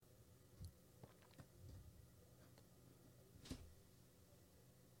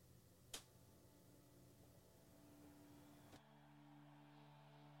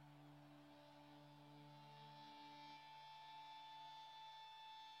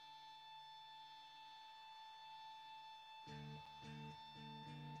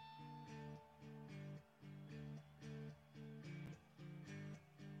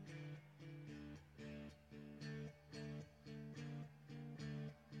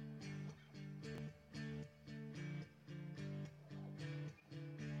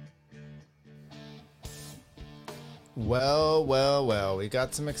Well, we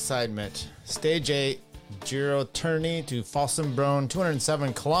got some excitement. Stage 8, Giro Terni to Fossombrone,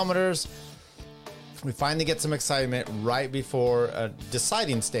 207 kilometers. We finally get some excitement right before a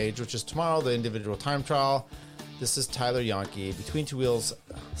deciding stage, which is tomorrow, the individual time trial. This is Tyler Yonke, Between Two Wheels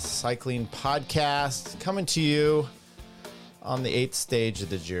Cycling Podcast, coming to you on the 8th stage of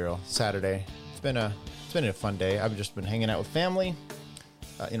the Giro, Saturday. It's been a fun day. I've just been hanging out with family.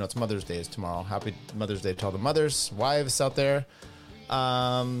 It's Mother's Day is tomorrow. Happy Mother's Day to all the mothers, wives out there.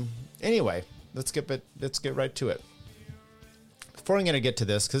 Anyway, let's get right to it. Before I'm going to get to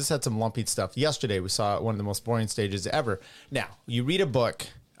this, because this had some lumpy stuff. Yesterday, we saw one of the most boring stages ever. Now, you read a book.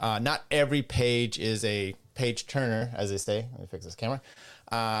 Not every page is a page turner, as they say. Let me fix this camera.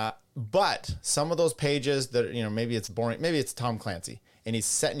 But some of those pages that, maybe it's boring. Maybe it's Tom Clancy. And he's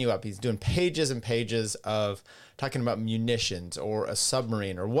setting you up. He's doing pages and pages of talking about munitions or a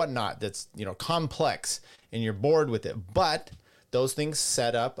submarine or whatnot that's, complex and you're bored with it. But those things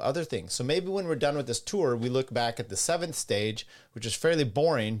set up other things. So maybe when we're done with this tour, we look back at the 7th stage, which is fairly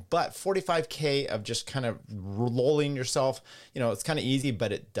boring, but 45K of just kind of lolling yourself. It's kind of easy,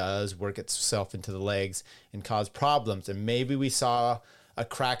 but it does work itself into the legs and cause problems. And maybe we saw a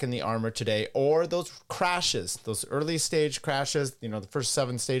crack in the armor today, or those crashes, those early stage crashes, the first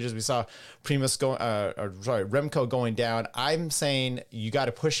 7 stages we saw Remco going down. I'm saying you got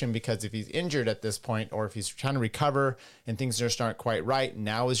to push him, because if he's injured at this point, or if he's trying to recover and things just aren't quite right,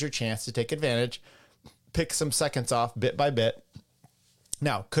 now is your chance to take advantage, pick some seconds off bit by bit.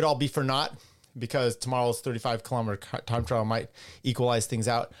 Now, could all be for naught, because tomorrow's 35-kilometer time trial might equalize things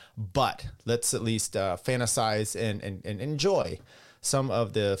out, but let's at least fantasize and enjoy some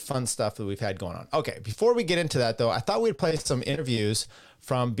of the fun stuff that we've had going on. Okay, before we get into that, though, I thought we'd play some interviews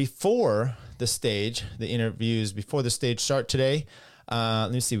from before the stage, the interviews before the stage start today.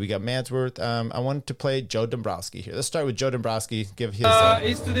 Let me see, we got Mansworth. I wanted to play Joe Dombrowski here. Let's start with Joe Dombrowski. Give his...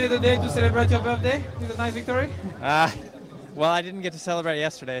 Is today the day to celebrate your birthday with a nice victory? Well, I didn't get to celebrate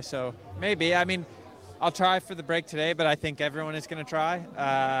yesterday, so maybe. I mean, I'll try for the break today, but I think everyone is going to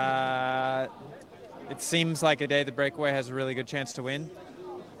try. It seems like a day the breakaway has a really good chance to win.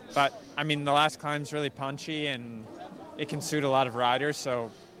 But, I mean, the last climb's really punchy, and it can suit a lot of riders.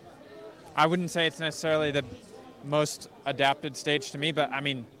 So I wouldn't say it's necessarily the most adapted stage to me. But, I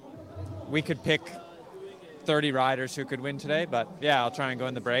mean, we could pick 30 riders who could win today. But, yeah, I'll try and go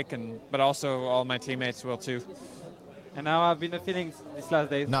in the break. But also all my teammates will, too. And how have been the feelings these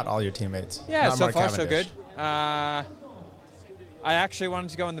last days? Not all your teammates. Yeah, Not so Mark far Cavendish. so good. I actually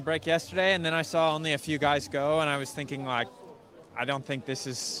wanted to go in the break yesterday, and then I saw only a few guys go, and I was thinking, I don't think this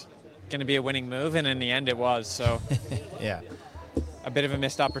is going to be a winning move, and in the end it was. So yeah, a bit of a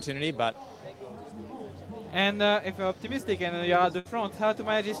missed opportunity, but... And if you're optimistic and you're at the front, how to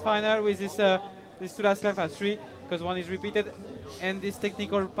manage this final with this two last laps at 3, because one is repeated, and these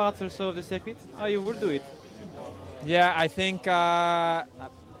technical parts also of the circuit, how you will do it? Yeah, I think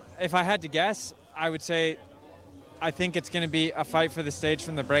if I had to guess, I would say I think it's going to be a fight for the stage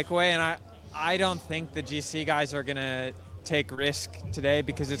from the breakaway, and I don't think the GC guys are going to take risk today,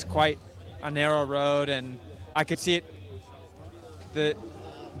 because it's quite a narrow road, and I could see it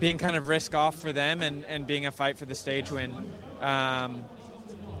being kind of risk off for them and being a fight for the stage win. But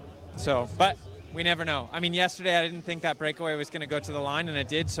we never know. I mean, yesterday I didn't think that breakaway was going to go to the line, and it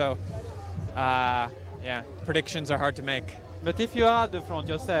did, so predictions are hard to make. But if you are at the front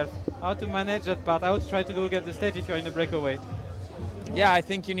yourself, how to manage that part? How to try to look at the stage if you're in the breakaway? Yeah, I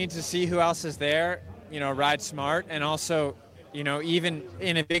think you need to see who else is there, ride smart. And also, even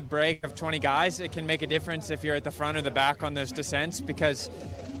in a big break of 20 guys, it can make a difference if you're at the front or the back on those descents, because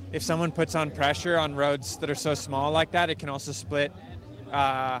if someone puts on pressure on roads that are so small like that, it can also split.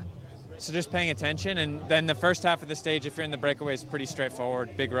 So just paying attention. And then the first half of the stage, if you're in the breakaway, is pretty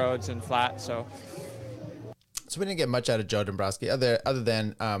straightforward, big roads and flat, So we didn't get much out of Joe Dombrowski, other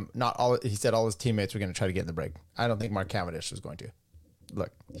than not all. He said all his teammates were going to try to get in the break. I don't think Mark Cavendish was going to.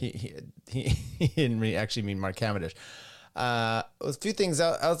 Look, he didn't really actually mean Mark Cavendish. A few things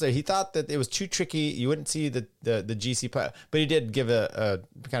out there. He thought that it was too tricky. You wouldn't see the GC, but he did give a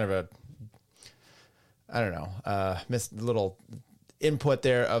kind of little input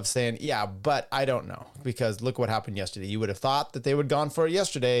there of saying, yeah, but I don't know, because look what happened yesterday. You would have thought that they would have gone for it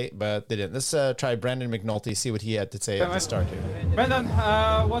yesterday, but they didn't. Let's try Brandon McNulty, see what he had to say at the start here. Brandon,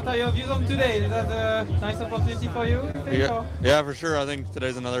 what are your views on today? Is that a nice opportunity for you? Yeah, for sure. I think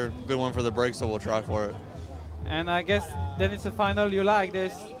today's another good one for the break, so we'll try for it. And I guess then it's a final you like.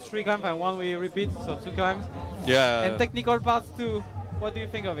 There's 3 climbs and 1 we repeat, so 2 climbs. Yeah. And technical parts too. What do you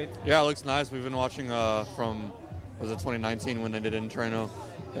think of it? Yeah, it looks nice. We've been watching from, was it 2019 when they did it in Treno?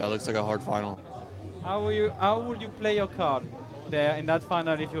 Yeah, it looks like a hard final. How would you play your card there in that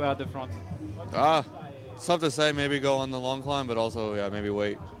final if you were at the front? It's tough to say. Maybe go on the long climb, but also maybe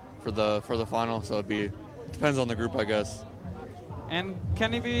wait for the final. So depends on the group, I guess. And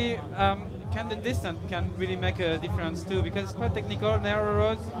can it be? Can the distance really make a difference too? Because it's quite technical, narrow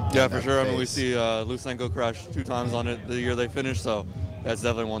roads. Yeah, for sure. I mean, we see Lusenko crash 2 times on it the year they finished, so that's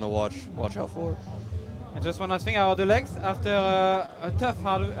definitely one to watch out for. And just one last thing about the legs. After a tough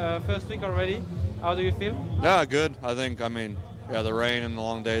hard first week already, how do you feel? Yeah, good. I think. I mean, the rain and the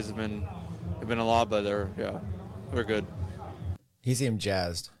long days have been a lot, but they're good. He seemed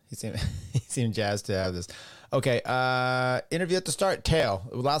jazzed. He seemed jazzed to have this. Okay, interview at the start. Teo,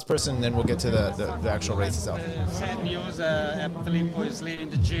 last person, and then we'll get to the actual race itself. Sad news. Filippo is leading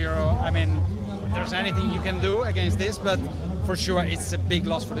the Giro. I mean, if there's anything you can do against this, but for sure it's a big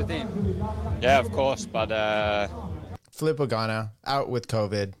loss for the team. Yeah, of course, but Filippo Ganna out with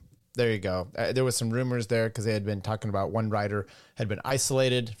COVID. There you go. There was some rumors there because they had been talking about one rider had been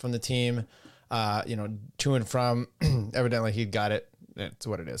isolated from the team, to and from. Evidently, he'd got it. It's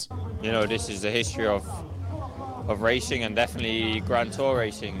what it is. This is the history of racing, and definitely Grand Tour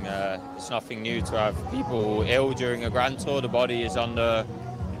racing. It's nothing new to have people ill during a Grand Tour. The body is under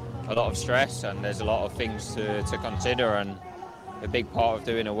a lot of stress, and there's a lot of things to consider, and a big part of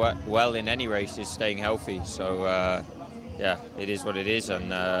doing well in any race is staying healthy. So it is what it is, and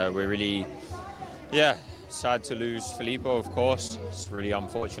we're really sad to lose Filippo, of course. It's really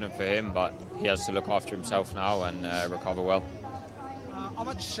unfortunate for him, but he has to look after himself now and recover well. How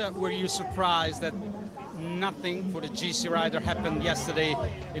much were you surprised that nothing for the GC rider happened yesterday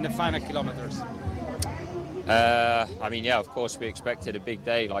in the final kilometers? Of course we expected a big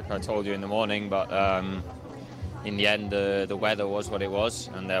day, like I told you in the morning, but in the end the weather was what it was,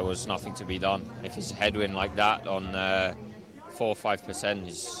 and there was nothing to be done. If it's a headwind like that on 4 or 5%,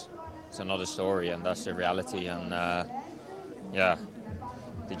 it's another story, and that's the reality. And the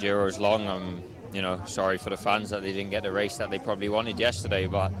Giro is long. I'm sorry for the fans that they didn't get the race that they probably wanted yesterday,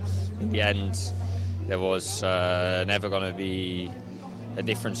 but in the end there was never going to be a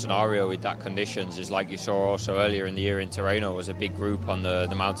different scenario with that conditions. It's like you saw also earlier in the year in Terni, it was a big group on the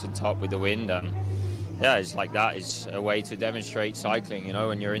mountain top with the wind, and it's like that is a way to demonstrate cycling.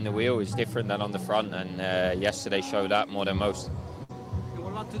 When you're in the wheel, it's different than on the front, and yesterday showed that more than most.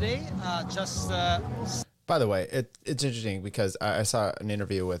 What about today? By the way, it's interesting because I saw an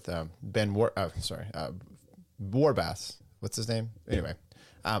interview with Warbass. What's his name? Anyway,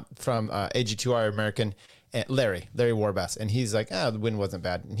 from AG2R American, and Larry Warbass, and he's like, the wind wasn't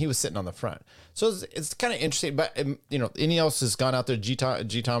bad, and he was sitting on the front. So it's kind of interesting, but Ineos has gone out there. G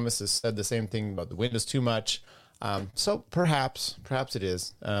Thomas has said the same thing about the wind is too much. So perhaps it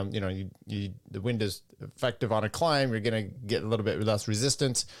is. The wind is effective on a climb. You're going to get a little bit less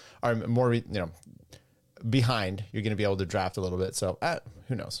resistance, or more, behind. You're going to be able to draft a little bit. So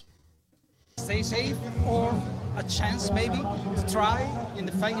who knows? Stay safe, or a chance maybe to try in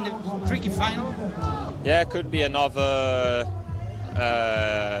the tricky final. Yeah, it could be another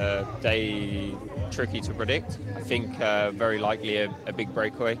day tricky to predict. I think very likely a big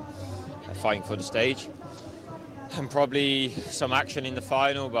breakaway, fighting for the stage. And probably some action in the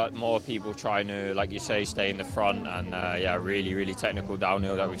final, but more people trying to, like you say, stay in the front. And really, really technical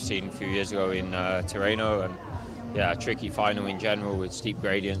downhill that we've seen a few years ago in Terni. And a tricky final in general with steep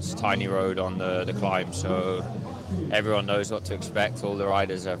gradients, tiny road on the climb. So everyone knows what to expect. All the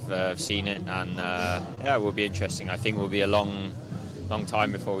riders have seen it, and it will be interesting. I think it will be a long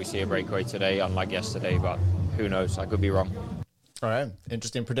time before we see a breakaway today, unlike yesterday. But who knows? I could be wrong. All right,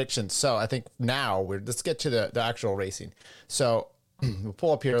 interesting predictions. So I think now let's get to the actual racing. So we'll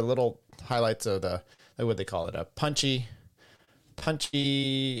pull up here a little highlights of what they call it, a punchy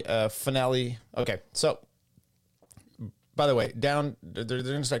finale. Okay, so by the way, down they're going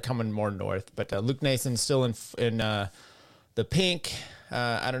to start coming more north, but Luke Nason's still in the pink.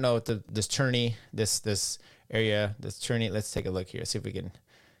 I don't know what this Terni, this area, this Terni. Let's take a look here, see if we can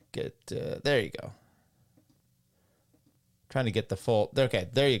get there. You go. Trying to get the full. Okay,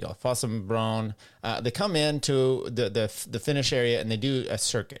 there you go. Fossombrone. They come into the finish area and they do a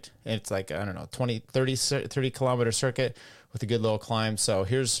circuit. And it's like, I don't know, 30 kilometer circuit with a good little climb. So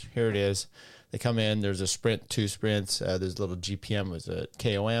here it is. They come in. There's a sprint, 2 sprints. There's a little GPM. There's a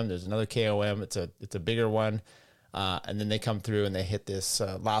KOM. There's another KOM. It's a bigger one. And then they come through and they hit this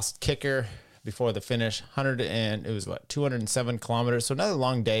last kicker before the finish. 207 kilometers. So another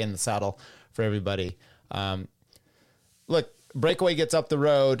long day in the saddle for everybody. Look, breakaway gets up the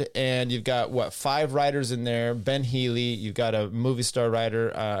road, and you've got, 5 riders in there. Ben Healy, you've got a movie star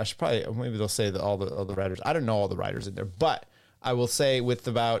rider. I should maybe they'll say that all the riders. I don't know all the riders in there, but I will say with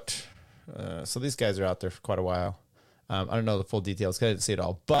about So these guys are out there for quite a while. I don't know the full details because I didn't see it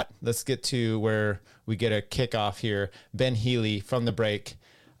all. But let's get to where we get a kickoff here. Ben Healy from the break,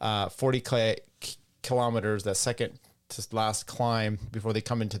 40 kilometers, that second to last climb before they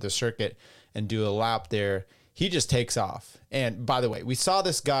come into the circuit and do a lap there. He just takes off. And by the way, we saw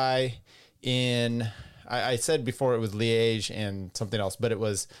this guy in, I said before it was Liège and something else, but it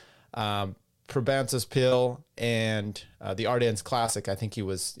was Provenças Pil and the Ardennes Classic. I think he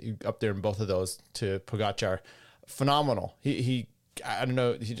was up there in both of those to Pogačar. Phenomenal. He I don't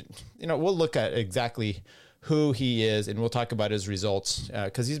know. We'll look at exactly who he is, and we'll talk about his results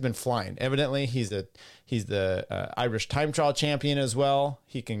because he's been flying. Evidently, he's the Irish time trial champion as well.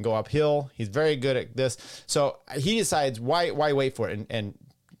 He can go uphill. He's very good at this. So he decides why wait for it. And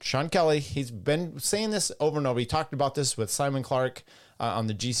Sean Kelly, he's been saying this over and over. He talked about this with Simon Clark on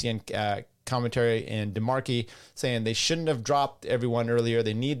the GCN commentary and DeMarchi, saying they shouldn't have dropped everyone earlier.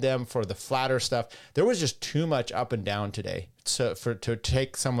 They need them for the flatter stuff. There was just too much up and down today to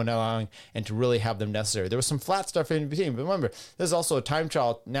take someone along and to really have them necessary. There was some flat stuff in between, but remember, there's also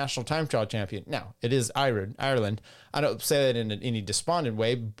a national time trial champion. Now, it is Ireland. I don't say that in any despondent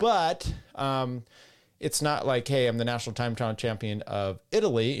way, but it's not like, hey, I'm the national time trial champion of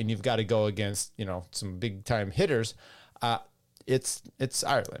Italy and you've got to go against, some big time hitters. It's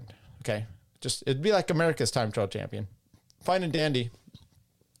Ireland. Okay. It'd be like America's time trial champion. Fine and dandy,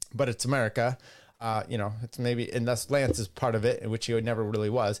 but it's America. It's maybe, unless Lance is part of it, which he never really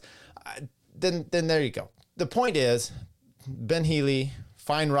was. Then there you go. The point is, Ben Healy,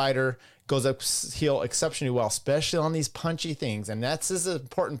 fine rider, goes uphill exceptionally well, especially on these punchy things. And that's an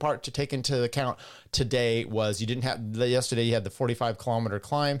important part to take into account today was yesterday you had the 45 kilometer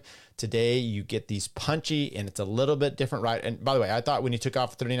climb. Today you get these punchy and it's a little bit different ride. And by the way, I thought when he took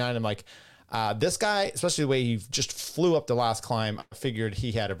off 39, I'm like, this guy, especially the way he just flew up the last climb, I figured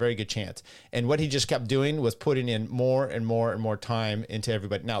he had a very good chance. And what he just kept doing was putting in more and more and more time into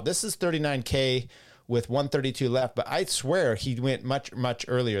everybody. Now, this is 39K with 132 left, but I swear he went much, much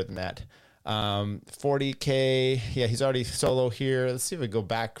earlier than that. 40K. Yeah, he's already solo here. Let's see if we go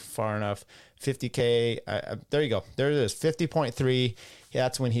back far enough. 50K. There you go. There it is. 50.3.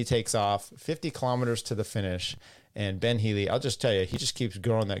 That's when he takes off. 50 kilometers to the finish. And Ben Healy, I'll just tell you, he just keeps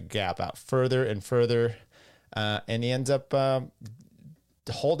growing that gap out further and further. And he ends up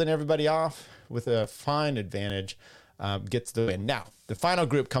holding everybody off with a fine advantage. Gets the win. Now, the final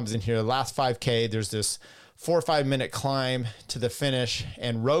group comes in here. The last 5K, there's this 4 or 5 minute climb to the finish.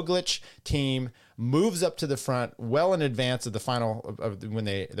 And Roglic team moves up to the front well in advance of the final, when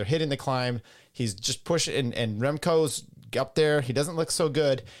they're hitting the climb. He's just pushing, and Remco's up there. He doesn't look so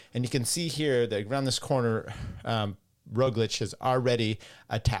good. And you can see here that around this corner, Roglic has already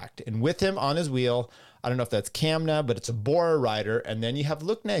attacked. And with him on his wheel, I don't know if that's Kamna, but it's a Bora rider. And then you have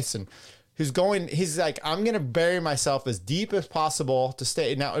Luke Nason, he's like, I'm going to bury myself as deep as possible to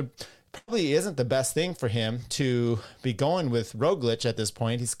stay. Now, it probably isn't the best thing for him to be going with Roglic at this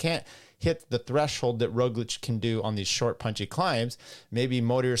point. He can't hit the threshold that Roglic can do on these short, punchy climbs. Maybe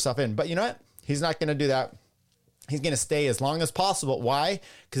motor yourself in. But you know what? He's not going to do that. He's going to stay as long as possible. Why?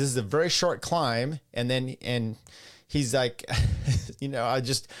 Because this is a very short climb. And he's like, I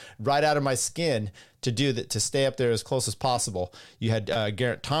just right out of my skin to do that, to stay up there as close as possible. You had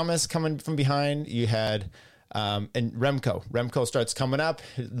Geraint Thomas coming from behind. You had and Remco. Remco starts coming up.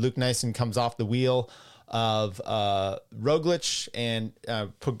 Luke Nason comes off the wheel of Roglic, and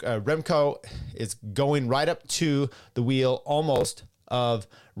Remco is going right up to the wheel almost of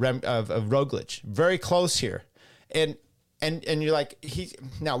Roglic. Very close here. And you're like,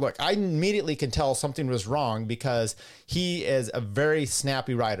 now look, I immediately can tell something was wrong because he is a very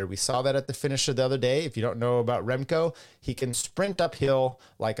snappy rider. We saw that at the finisher the other day. If you don't know about Remco, he can sprint uphill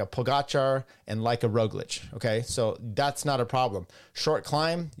like a Pogačar and like a Roglic. Okay, so that's not a problem. Short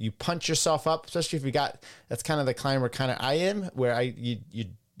climb, you punch yourself up, especially if that's kind of the climber kind of I am, where you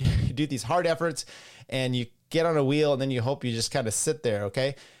do these hard efforts and you get on a wheel and then you hope you just kind of sit there.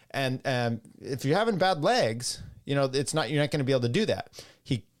 Okay, and if you're having bad legs, you're not going to be able to do that.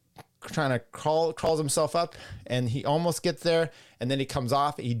 He trying to crawls himself up, and he almost gets there, and then he comes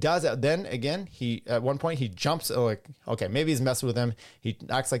off. He does it. Then again, at one point he jumps. Like, okay, maybe he's messing with him. He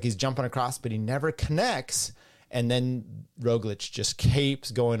acts like he's jumping across, but he never connects. And then Roglic just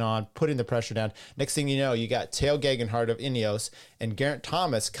keeps going on, putting the pressure down. Next thing you know, you got Tao Gegenhardt of Ineos and Geraint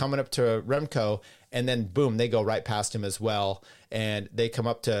Thomas coming up to Remco, and then boom, they go right past him as well. And they come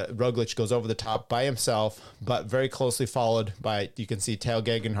up to Roglic, goes over the top by himself, but very closely followed by, you can see Tao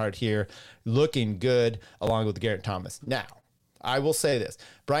Gegenhardt here looking good along with Geraint Thomas. Now, I will say this.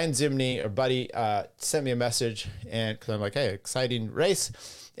 Brian Zimney, our buddy, sent me a message, and because I'm like, hey, exciting race.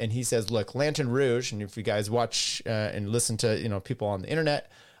 And he says, look, Lantern Rouge, and if you guys watch and listen to people on the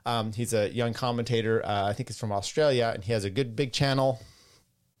internet, he's a young commentator. I think he's from Australia, and he has a good big channel.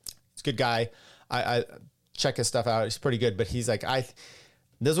 He's a good guy. I check his stuff out. He's pretty good, but he's like,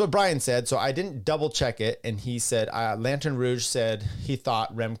 this is what Brian said, so I didn't double check it. And he said, Lantern Rouge said he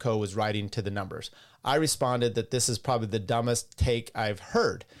thought Remco was riding to the numbers. I responded that this is probably the dumbest take I've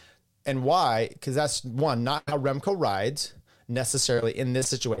heard. And why? Because that's, one, not how Remco rides necessarily in this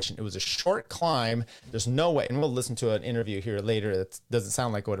situation. It was a short climb. There's no way, and we'll listen to an interview here later that doesn't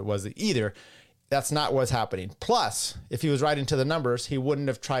sound like what it was either. That's not what's happening. Plus, if he was riding to the numbers, he wouldn't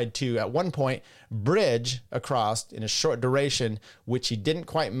have tried to, at one point, bridge across in a short duration, which he didn't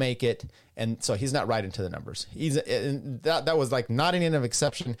quite make it. And so he's not riding to the numbers. That was like not an end of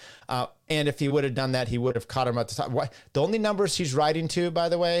exception. And if he would have done that, he would have caught him at the top. The only numbers he's riding to, by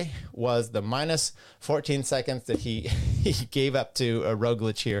the way, was the minus 14 seconds that he gave up to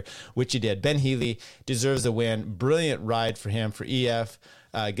Roglic here, which he did. Ben Healy deserves a win. Brilliant ride for him, for EF.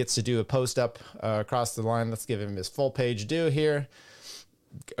 Gets to do a post up across the line. Let's give him his full page due here.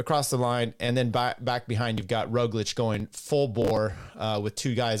 Across the line, and then back behind, you've got Roglic going full bore with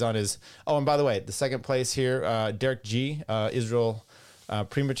two guys on his. Oh, and by the way, the second place here, Derek G, Israel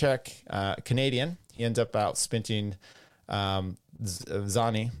Primacek, Canadian. He ends up out sprinting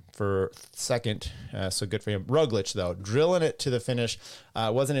Zani for second, so good for him. Roglic, though, drilling it to the finish.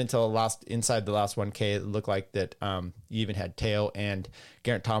 It wasn't until inside the last 1K it looked like that he even had Teo and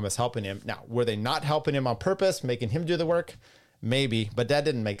Geraint Thomas helping him. Now, were they not helping him on purpose, making him do the work? Maybe, but that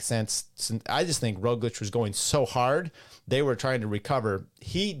didn't make sense. I just think Roglic was going so hard. They were trying to recover.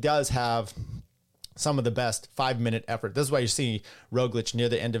 He does have some of the best 5-minute effort. This is why you see Roglic near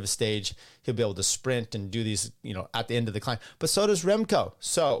the end of a stage. He'll be able to sprint and do these, at the end of the climb. But so does Remco.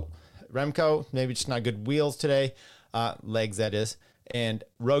 So Remco, maybe just not good wheels today, legs that is. And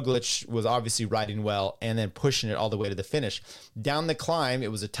Roglic was obviously riding well and then pushing it all the way to the finish. Down the climb,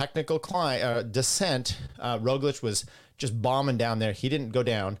 it was a technical descent. Roglic was just bombing down there. He didn't go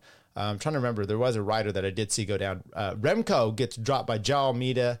down. I'm trying to remember. There was a rider that I did see go down. Remco gets dropped by Joao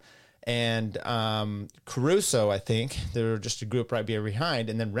Almeida and Caruso, I think. They were just a group right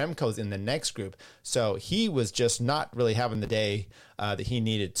behind. And then Remco's in the next group. So he was just not really having the day that he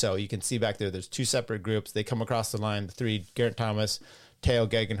needed. So you can see back there's two separate groups. They come across the line, the three, Geraint Thomas, Teo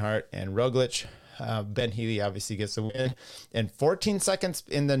Gegenhardt, and Roglic. Ben Healy obviously gets the win. And 14 seconds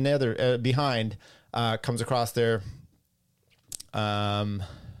in the nether behind comes across there.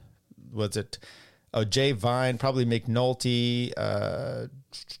 Was it? Oh, Jay Vine, probably McNulty.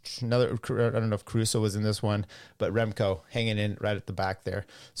 Another, I don't know if Caruso was in this one, but Remco hanging in right at the back there.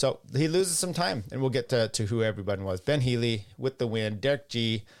 So he loses some time, and we'll get to who everybody was. Ben Healy with the win. Derek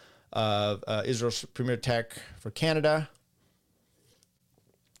G of Israel Premier Tech for Canada.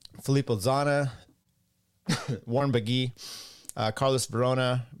 Filippo Zana, Warren Bagui, Carlos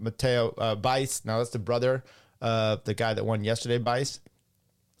Verona, Matteo Bice. Now that's the brother of the guy that won yesterday, Bice.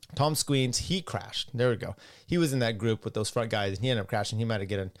 Tom Squeens, he crashed. There we go. He was in that group with those front guys, and he ended up crashing. He might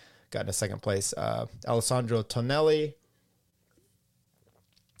have gotten a second place. Alessandro Tonelli,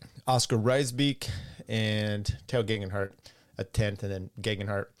 Oscar Reisbeek, and Teo Gegenhardt at 10th, and then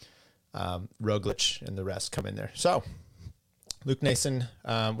Gegenhardt, Roglic, and the rest come in there. So, Luke Nason,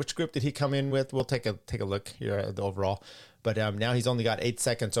 which group did he come in with? We'll take a look here at the overall. But now he's only got 8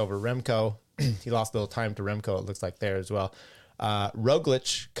 seconds over Remco. He lost a little time to Remco, it looks like, there as well.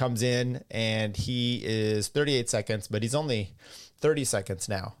 Roglic comes in, and he is 38 seconds, but he's only 30 seconds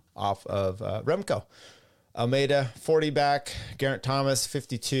now off of Remco. Almeida, 40 back. Geraint Thomas,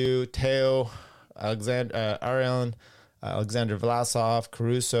 52. Teo, Ariel, Alexander Vlasov,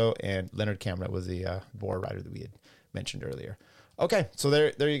 Caruso, and Leonard Kamna was the Bora rider that we had mentioned earlier. Okay, so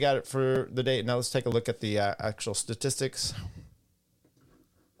there you got it for the day. Now let's take a look at the actual statistics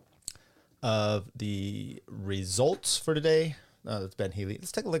of the results for today. That's Ben Healy.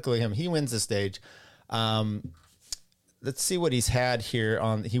 Let's take a look at him. He wins the stage. Let's see what he's had here.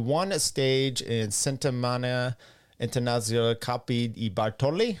 He won a stage in Settimana Internazionale Capi di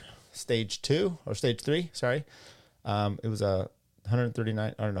Bartoli, stage 2 or stage 3. Sorry, it was a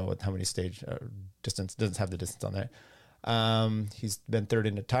 139. I don't know how many stage distance. Doesn't have the distance on there. He's been third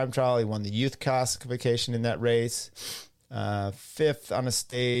in a time trial. He won the youth classification in that race. 5th on a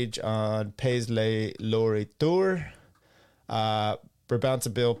stage on Pays Les Laurie Tour.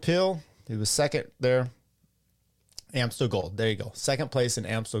 Brabantse Pil. He was second there. Amstel Gold. There you go. Second place in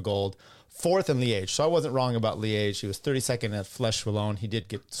Amstel Gold. 4th in Liège. So I wasn't wrong about Liège. He was 32nd at Flèche Wallonne. He did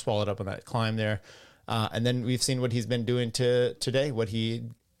get swallowed up on that climb there. And then we've seen what he's been doing today, what he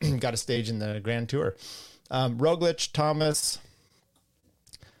got a stage in the Grand Tour. Roglic, Thomas,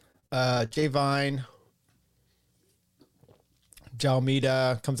 Jay Vine,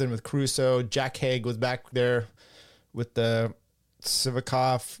 Jalmida comes in with Crusoe. Jack Haig was back there with the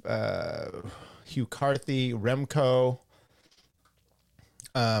Sivakov, Hugh Carthy, Remco,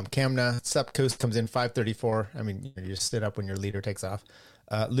 Kamna. Sepp Kuss comes in 5:34. I mean, you just sit up when your leader takes off.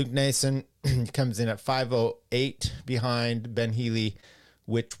 Luke Nason comes in at 5:08 behind Ben Healy,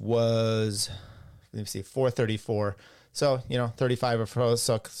 which was, let me see, 4:34. So, 35 or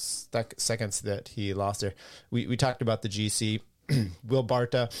so seconds that he lost there. We talked about the GC. Will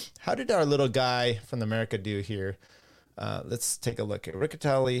Barta. How did our little guy from America do here? Let's take a look at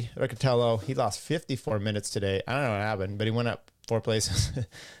Riccatello. He lost 54 minutes today. I don't know what happened, but he went up 4 places.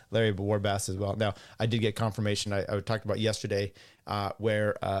 Larry Warbass as well. Now, I did get confirmation. I talked about yesterday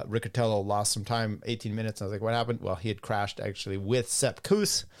where Riccatello lost some time, 18 minutes. I was like, what happened? Well, he had crashed actually with Sepp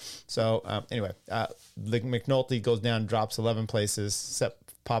Kuss. So anyway, McNulty goes down, drops 11 places. Sepp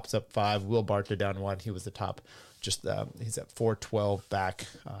pops up 5. Will Barta down 1. He was the top. Just he's at 4:12 back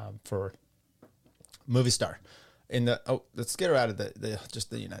for Movistar. Let's get her out of the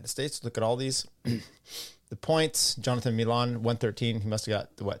United States. Look at all these. The points, Jonathan Milan, 113. He must have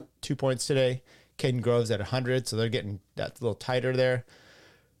got, 2 points today. Caden Groves at 100, so they're getting that a little tighter there.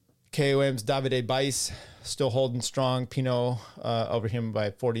 KOM's Davide Baiss still holding strong. Pinot over him by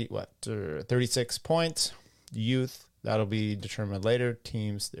 36 points. Youth, that'll be determined later.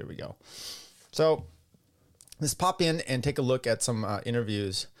 Teams, there we go. So let's pop in and take a look at some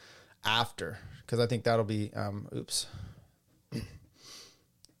interviews after, because I think that'll be,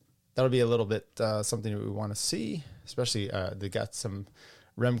 that'll be a little bit something that we want to see, especially they got some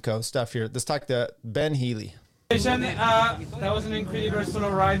Remco stuff here. Let's talk to Ben Healy. That was an incredible solo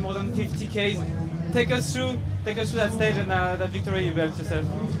ride, more than 50 Ks. Take us through that stage and that victory you built yourself.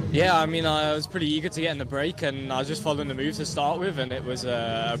 Yeah, I mean, I was pretty eager to get in the break, and I was just following the moves to start with, and it was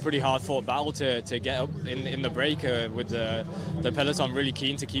a pretty hard-fought battle to get up in the break with the peloton really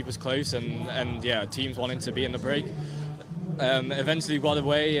keen to keep us close, and teams wanting to be in the break. Eventually got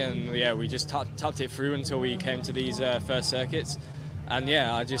away, and we just tapped it through until we came to these first circuits. And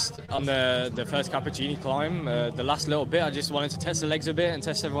I just, on the first Cappuccini climb, the last little bit, I just wanted to test the legs a bit and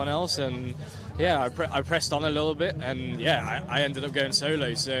test everyone else. And I pressed on a little bit, and I ended up going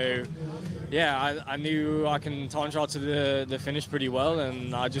solo. So I knew I can time trial to the finish pretty well,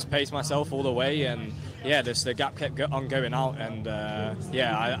 and I just paced myself all the way. And the gap kept on going out, and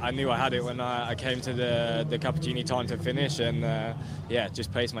I knew I had it when I came to the Cappuccini time to finish, and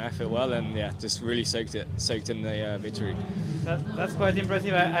just paced my effort well, and just really soaked in the victory. That's quite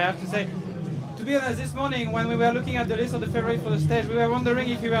impressive, I have to say. To be honest, this morning when we were looking at the list of the favorites for the stage, we were wondering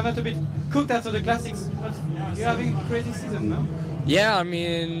if you were not a bit cooked after the classics. But you're having a crazy season, no? Yeah, I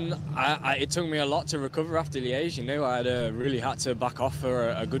mean, it took me a lot to recover after Liège. I had really had to back off for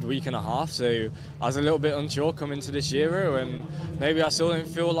a good week and a half, so I was a little bit unsure coming to this Giro, and maybe I still don't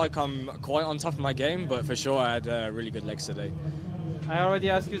feel like I'm quite on top of my game, but for sure I had really good legs today. I already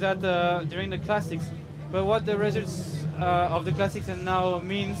asked you that during the classics, but what the results of the classics and now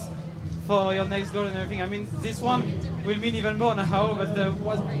means for your next goal and everything. I mean, this one will mean even more now, but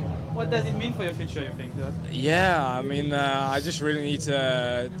what does it mean for your future, you think? Yeah, I mean, I just really need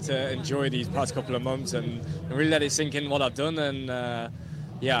to enjoy these past couple of months and really let it sink in what I've done, and I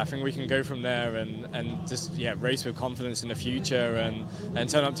think we can go from there and just race with confidence in the future and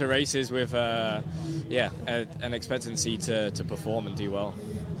turn up to races with an expectancy to perform and do well.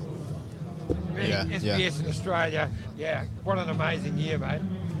 SBS in Australia, what an amazing year, mate.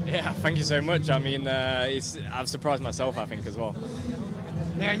 Yeah, thank you so much. I mean, I've surprised myself, I think, as well.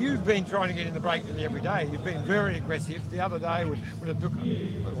 Now, you've been trying to get in the break nearly every day. You've been very aggressive. The other day, when it took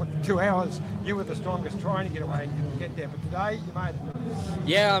 2 hours, you were the strongest trying to get away and didn't get there. But today, you made it.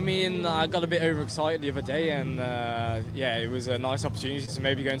 Yeah, I mean, I got a bit overexcited the other day, and it was a nice opportunity to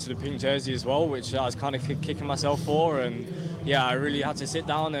maybe go into the pink jersey as well, which I was kind of kicking myself for. And I really had to sit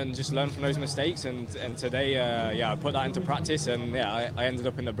down and just learn from those mistakes. And today, I put that into practice, and I ended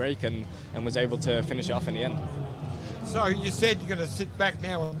up in the break and was able to finish it off in the end. So you said you're going to sit back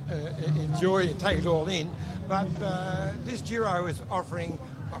now and enjoy and take it all in, but this Giro is offering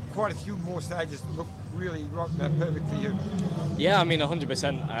quite a few more stages that look really perfect for you. Yeah, I mean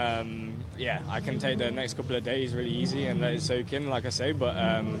 100%. I can take the next couple of days really easy and let it soak in, like I say, but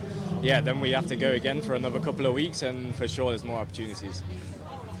then we have to go again for another couple of weeks, and for sure there's more opportunities.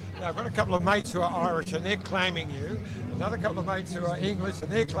 Now, I've got a couple of mates who are Irish and they're claiming you, another couple of mates who are English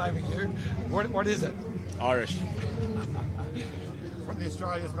and they're claiming you. What is it? Irish. From the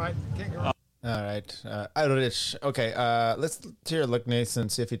Australians, mate. Kangaroo. All right. Ulrich. Okay. Let's hear Luke Nason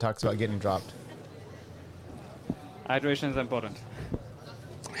and see if he talks about getting dropped. Hydration is important.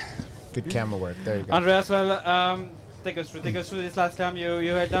 Good camera work. There you go. Andreas, well, take us through this last climb.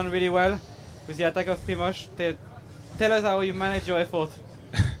 You had done really well with the attack of Primoz. Tell us how you managed your effort.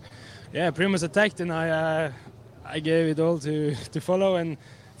 Yeah, Primoz attacked and I gave it all to follow, and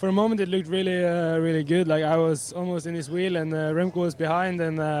for a moment it looked really good. Like I was almost in his wheel and Remco was behind,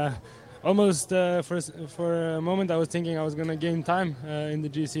 and almost for a moment I was thinking I was gonna gain time in the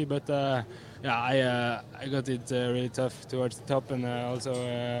GC, but yeah, I got it really tough towards the top, and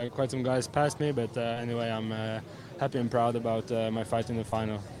also quite some guys passed me. But anyway, I'm happy and proud about my fight in the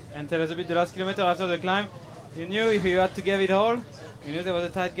final. And tell us a bit the last kilometer after the climb. You knew if you had to give it all. You knew there was a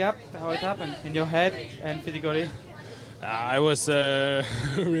tight gap. How it happened in your head and physically? I was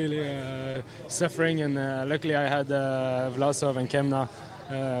really suffering, and luckily I had Vlasov and Kemna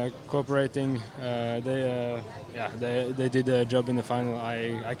cooperating. They did a job in the final.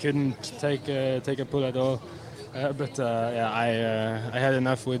 I couldn't take a pull at all, but I had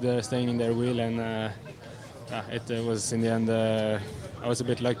enough with staying in their wheel, and it was in the end. I was a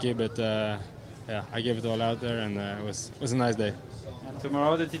bit lucky, but I gave it all out there, and it was a nice day. And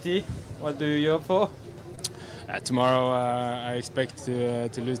tomorrow the TT. What do you hope for? Tomorrow I expect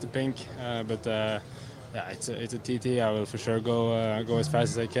to lose the pink, but it's a TT. I will for sure go as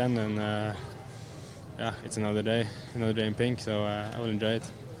fast as I can, and it's another day in pink, so I will enjoy it.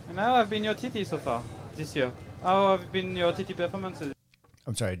 And how have been your TT so far this year? How have been your TT performances?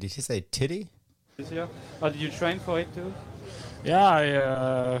 I'm sorry, did he say titty? This year? Or did you train for it too?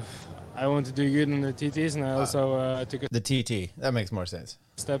 Yeah, I want to do good in the TTs, and I also took The TT. That makes more sense.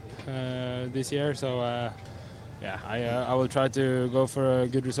 step this year, so I will try to go for a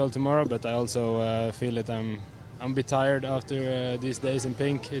good result tomorrow, but I also feel that I'm a bit tired after these days in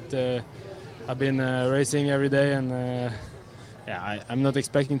pink. I've been racing every day, and I'm not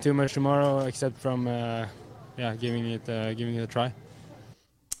expecting too much tomorrow, except from giving it a try.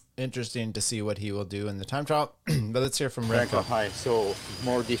 Interesting to see what he will do in the time trial. But let's hear from Remco. Hi. So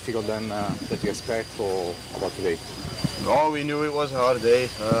more difficult than that you expect for about today? No, we knew it was a hard day.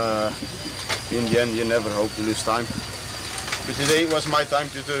 In the end, you never hope to lose time. But today it was my time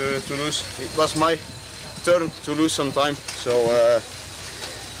to lose. It was my turn to lose some time. So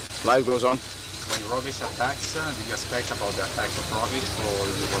life goes on. When Roglic attacks, did you expect about the attack of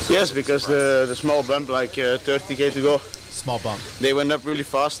Roglic? Yes, because the small bump, like 30k to go. Small bump. They went up really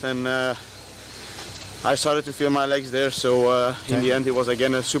fast, and I started to feel my legs there. So in the end, it was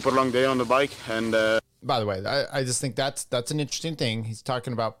again a super long day on the bike. And by the way, I just think that's an interesting thing. He's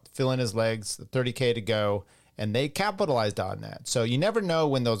talking about feeling his legs, 30k to go, and they capitalized on that. So you never know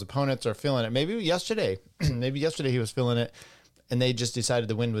when those opponents are feeling it. Maybe yesterday he was feeling it, and they just decided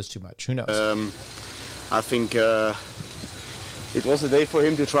the wind was too much. Who knows? I think it was a day for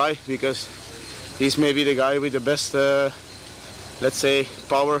him to try, because he's maybe the guy with the best, let's say,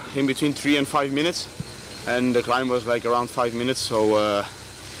 power in between 3 and 5 minutes. And the climb was like around 5 minutes. So,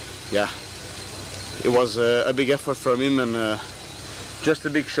 it was a big effort from him, and just a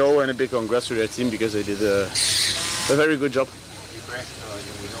big show and a big congrats to their team, because they did a very good job. You know,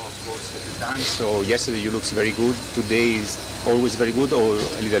 of course, at the time. So yesterday you looked very good. Today is always very good, or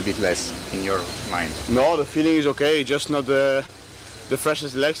a little bit less in your mind? No, the feeling is okay. Just not the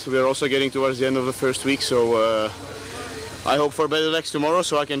freshest legs. We're also getting towards the end of the first week, so I hope for better legs tomorrow,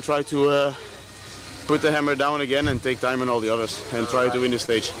 so I can try to put the hammer down again and take time on all the others and try to win the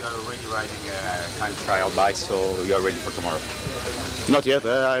stage. You are already riding a time trial bike, so you are ready for tomorrow? Not yet.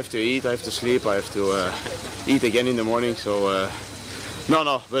 I have to eat, I have to sleep, I have to eat again in the morning. So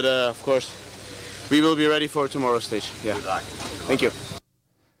no, but of course we will be ready for tomorrow's stage. Yeah. Good luck. Thank you.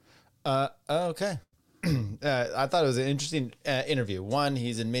 Okay. I thought it was an interesting interview. One,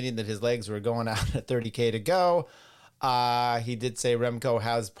 he's admitting that his legs were going out at 30k to go. He did say Remco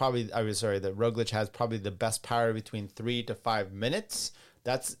has probably, that Roglic has probably the best power between 3 to 5 minutes.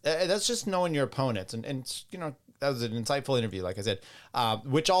 That's just knowing your opponents. And you know, that was an insightful interview, like I said,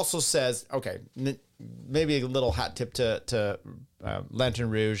 which also says, okay, maybe a little hat tip to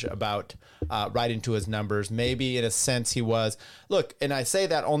Lantern Rouge about riding to his numbers. Maybe in a sense he was, look, and I say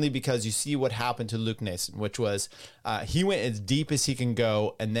that only because you see what happened to Luke Nason, which was he went as deep as he can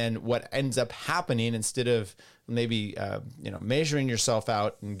go, and then what ends up happening, instead of maybe measuring yourself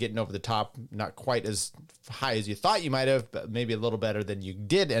out and getting over the top, not quite as high as you thought you might have, but maybe a little better than you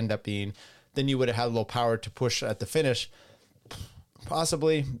did end up being, then you would have had a little power to push at the finish.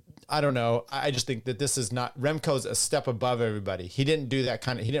 Possibly. I don't know. I just think that this is not, Remco's a step above everybody. He didn't do that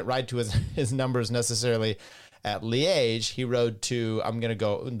he didn't ride to his numbers necessarily at Liège, he rode to, I'm going to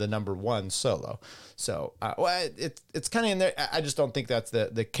go the number 1 solo. So, it's kind of in there. I just don't think that's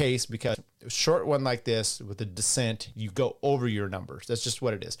the case, because a short one like this with a descent, you go over your numbers. That's just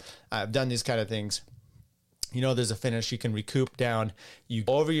what it is. I've done these kind of things. There's a finish, you can recoup down, you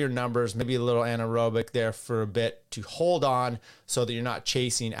go over your numbers, maybe a little anaerobic there for a bit to hold on so that you're not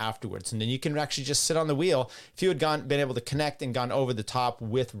chasing afterwards. And then you can actually just sit on the wheel. If you had been able to connect and gone over the top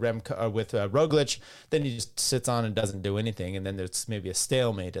with Roglic, then he just sits on and doesn't do anything. And then there's maybe a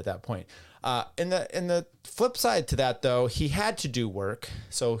stalemate at that point. In the flip side to that, though, he had to do work,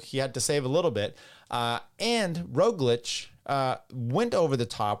 so he had to save a little bit. And Roglic went over the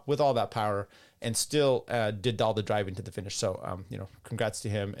top with all that power and still did all the driving to the finish. So, congrats to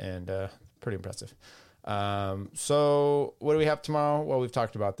him, and pretty impressive. So what do we have tomorrow? Well, we've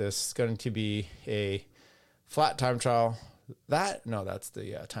talked about this. It's going to be a flat time trial. That's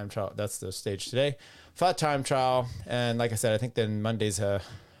the time trial. That's the stage today. Flat time trial. And like I said, I think then Monday's a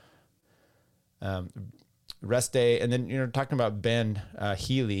rest day. And then, talking about Ben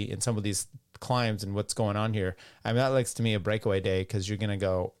Healy and some of these climbs and what's going on here. I mean, that looks to me a breakaway day, because you're going to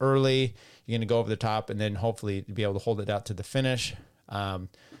go early, you're going to go over the top, and then hopefully be able to hold it out to the finish.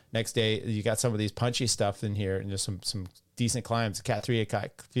 Next day, you got some of these punchy stuff in here, and just some decent climbs, a Cat 3, a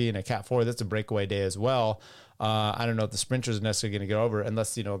Cat 3, and a Cat 4. That's a breakaway day as well. I don't know if the sprinters are necessarily going to get over,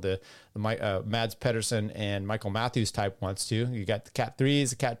 unless, the Mads Pedersen and Michael Matthews type wants to. You got the Cat 3s,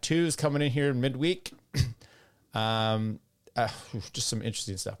 the Cat 2s coming in here midweek. Just some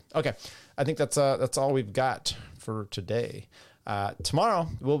interesting stuff. Okay. I think that's all we've got for today. Tomorrow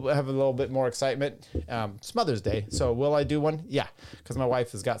we'll have a little bit more excitement. It's Mother's Day. So will I do one? Yeah. Cause my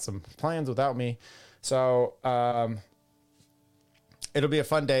wife has got some plans without me. So, it'll be a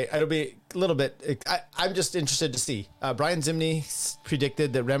fun day. It'll be a little bit, I'm just interested to see. Brian Zimney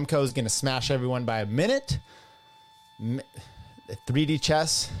predicted that Remco is going to smash everyone by a minute. 3D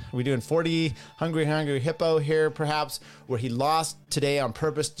chess. Are we doing 40 Hungry Hippo here, perhaps, where he lost today on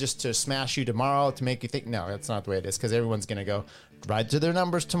purpose just to smash you tomorrow to make you think? No, that's not the way it is, because everyone's going to go ride to their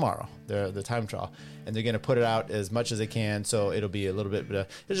numbers tomorrow, the time trial, and they're going to put it out as much as they can. So it'll be a little bit, it'll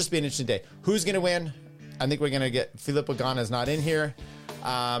just be an interesting day. Who's going to win? I think we're going to get Filippo Ganna's not in here.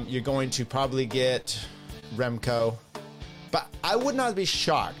 You're going to probably get Remco, but I would not be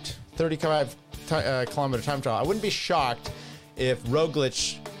shocked. 35 kilometer time trial. I wouldn't be shocked if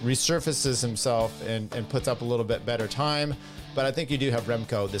Roglic resurfaces himself and puts up a little bit better time. But I think you do have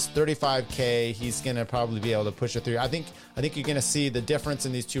Remco. This 35K, he's going to probably be able to push it through. I think you're going to see the difference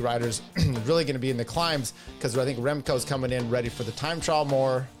in these two riders really going to be in the climbs, because I think Remco's coming in ready for the time trial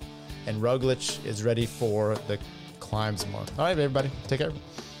more, and Roglic is ready for the climbs more. All right, everybody. Take care.